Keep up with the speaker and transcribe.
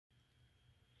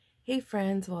Hey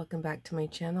friends, welcome back to my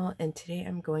channel, and today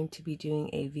I'm going to be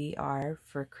doing a VR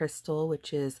for Crystal,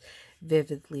 which is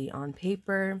Vividly on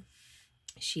Paper.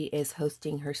 She is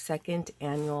hosting her second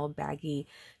annual Baggie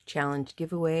challenge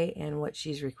giveaway, and what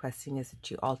she's requesting is that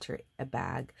you alter a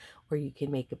bag or you can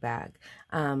make a bag.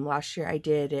 Last year I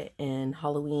did it in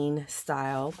Halloween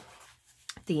style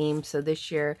theme, so this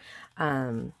year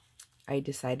I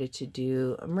decided to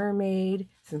do a mermaid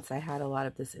since I had a lot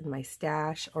of this in my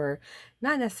stash, or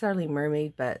not necessarily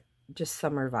mermaid, but just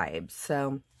summer vibes.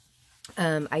 So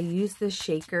I used this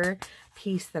shaker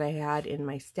piece that I had in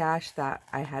my stash that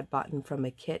I had bought from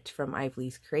a kit from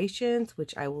Ivy's Creations,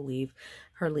 which I will leave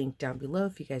her link down below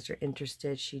if you guys are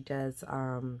interested. She does,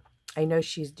 I know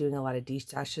she's doing a lot of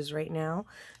destashes right now,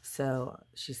 so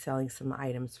she's selling some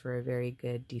items for a very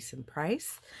good, decent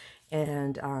price.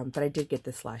 And but I did get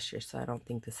this last year, so I don't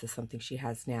think this is something she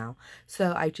has now.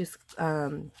 So I just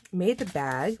made the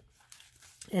bag,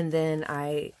 and then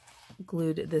I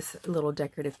glued this little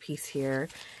decorative piece here,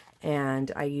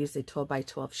 and I used a 12 by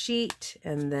 12 sheet,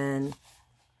 and then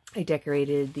I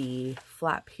decorated the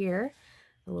flap here,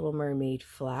 a little mermaid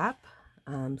flap,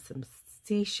 some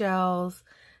seashells,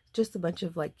 just a bunch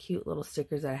of like cute little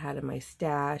stickers that I had in my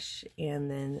stash,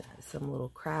 and then some little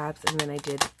crabs, and then I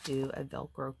did do a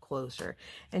Velcro closure.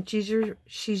 And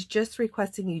she's just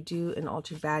requesting you do an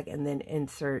altered bag and then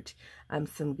insert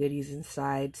some goodies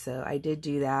inside. So I did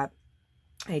do that.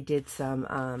 I did some,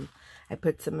 I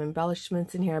put some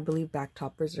embellishments in here. I believe back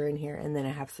toppers are in here, and then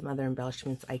I have some other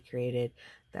embellishments I created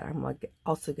that I'm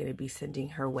also going to be sending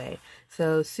her way.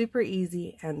 So super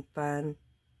easy and fun.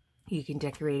 You can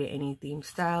decorate it any theme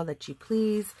style that you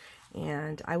please,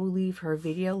 and I will leave her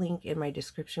video link in my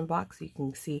description box so you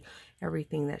can see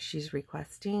everything that she's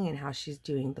requesting and how she's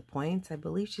doing the points. I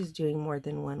believe she's doing more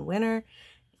than one winner,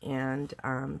 and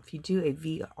if you do a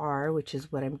VR, which is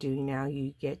what I'm doing now,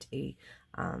 you get a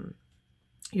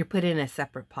you're put in a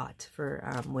separate pot for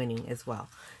winning as well.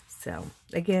 So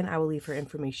again, I will leave her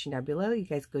information down below. You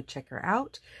guys go check her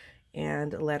out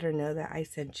and let her know that I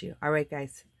sent you. All right,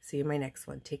 guys. See you in my next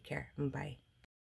one. Take care. Bye.